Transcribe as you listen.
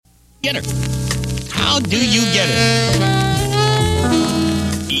get her? How do you get her?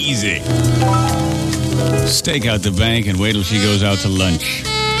 Easy. Stake out the bank and wait till she goes out to lunch.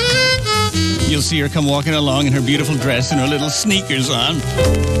 You'll see her come walking along in her beautiful dress and her little sneakers on,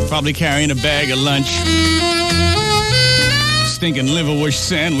 probably carrying a bag of lunch. Stinking liverwurst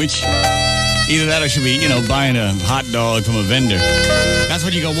sandwich. Either that or she'll be, buying a hot dog from a vendor. That's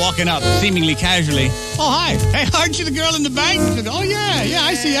when you go walking up, seemingly casually. Oh, hi. Hey, aren't you the girl in the bank? She'll go, oh, yeah,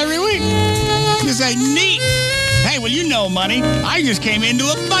 I see you every week. You say, neat. Hey, well, you know money. I just came into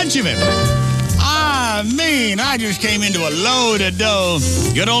a bunch of it. I just came into a load of dough.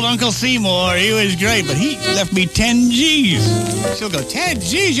 Good old Uncle Seymour, he was great, but he left me 10 G's. She'll go, 10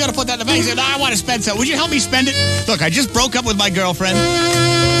 G's? You ought to put that in the bank. He said, no, I want to spend some. Would you help me spend it? Look, I just broke up with my girlfriend.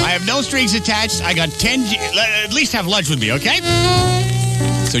 I have no strings attached. I got 10 G's. At least have lunch with me, okay?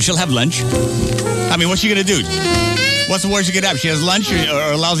 So she'll have lunch. I mean, what's she going to do? What's the worst you could have? She has lunch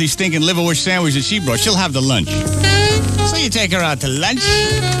or a lousy stinking liverwurst sandwich that she brought. She'll have the lunch. So you take her out to lunch.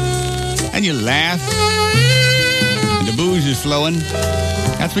 And you laugh, and the booze is flowing.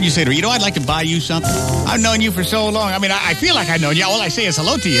 That's when you say to her, I'd like to buy you something. I've known you for so long. I mean, I feel like I've known you. All I say is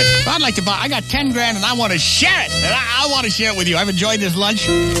hello to you. But I'd like to I got 10 grand, and I want to share it. And I want to share it with you. I've enjoyed this lunch.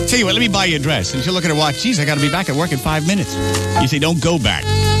 Tell you what, let me buy you a dress. And she'll look at her watch. Geez, I got to be back at work in 5 minutes. You say, don't go back.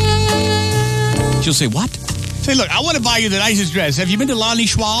 She'll say, what? Say, look, I want to buy you the nicest dress. Have you been to La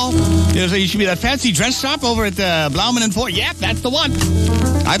Nichoise? You should be that fancy dress shop over at Blauman and Ford. Yep, that's the one.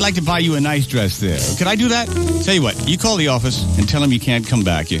 I'd like to buy you a nice dress there. Could I do that? Tell you what, you call the office and tell them you can't come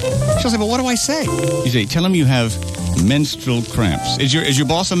back. She'll say, but what do I say? You say, tell them you have menstrual cramps. Is your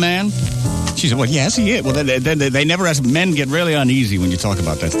boss a man? She said, well, yes, he is. Well, then they never ask. Men get really uneasy when you talk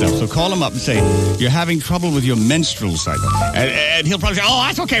about that stuff. So call him up and say, you're having trouble with your menstrual cycle. And he'll probably say, oh,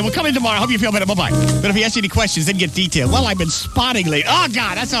 that's okay. We'll come in tomorrow. Hope you feel better. Bye-bye. But if he asks you any questions, then get detailed. Well, I've been spotting lately. Oh,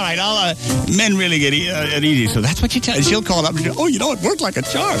 God, that's all right. Men really get uneasy. So that's what you tell her. She'll call up and say, oh, it worked like a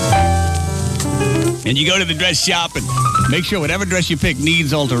charm. And you go to the dress shop and make sure whatever dress you pick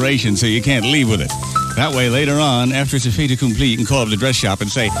needs alteration so you can't leave with it. That way, later on, after it's a fait accompli, you can call up the dress shop and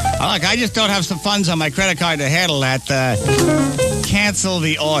say, oh, look, I just don't have some funds on my credit card to handle that. Cancel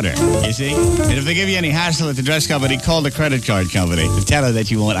the order, you see? And if they give you any hassle at the dress company, call the credit card company to tell her that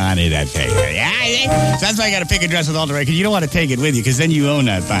you won't honor that payment. Yeah? So that's why you got to pick a dress with alteration, because you don't want to take it with you, because then you own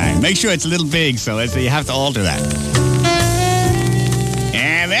that thing. Make sure it's a little big, so you have to alter that.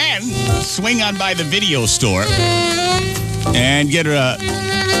 And then swing on by the video store and get her a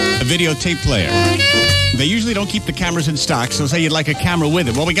videotape player. They usually don't keep the cameras in stock, so say you'd like a camera with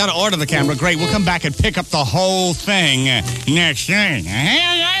it. Well, we got to order the camera. Great, we'll come back and pick up the whole thing next thing.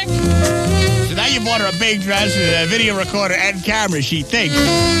 So now you bought her a big dress, a video recorder, and camera, she thinks.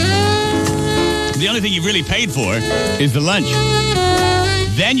 The only thing you really paid for is the lunch.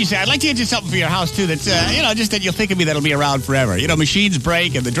 Then you say, I'd like to get you something for your house, too, that's, just that you'll think of me that'll be around forever. Machines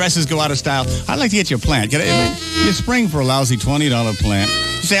break and the dresses go out of style. I'd like to get you a plant. You spring for a lousy $20 plant.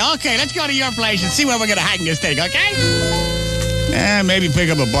 You say, okay, let's go to your place and see where we're going to hang this thing, okay? And maybe pick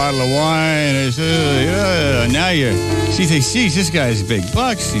up a bottle of wine or so. She thinks, geez, this guy's big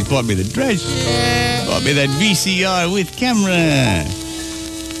bucks. He's bought me the dress. Bought me that VCR with camera.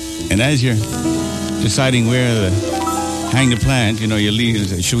 And as you're deciding where to hang the plant, you leave and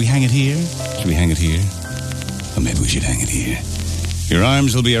say, should we hang it here? Should we hang it here? Or maybe we should hang it here. Your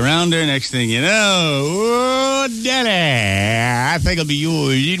arms will be around her. Next thing you know, oh, Daddy, I think it'll be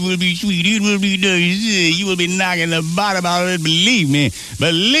yours. It will be sweet. It will be nice. You will be knocking the bottom out of it. Believe me.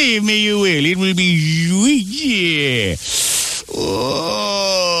 Believe me, you will. It will be sweet. Yeah.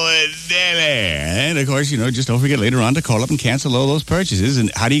 Oh, Daddy. And, of course, just don't forget later on to call up and cancel all those purchases.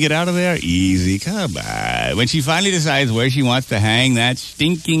 And how do you get out of there? Easy. Come on. When she finally decides where she wants to hang that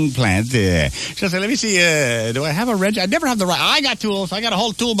stinking plant, she'll say, let me see, do I have a wrench? I never have the right. I got tools. I got a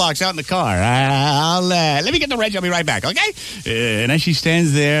whole toolbox out in the car. Let me get the wrench. I'll be right back, okay? And as she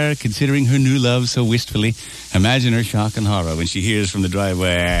stands there, considering her new love so wistfully, imagine her shock and horror when she hears from the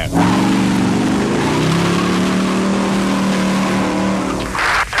driveway,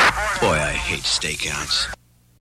 boy, I hate stakeouts.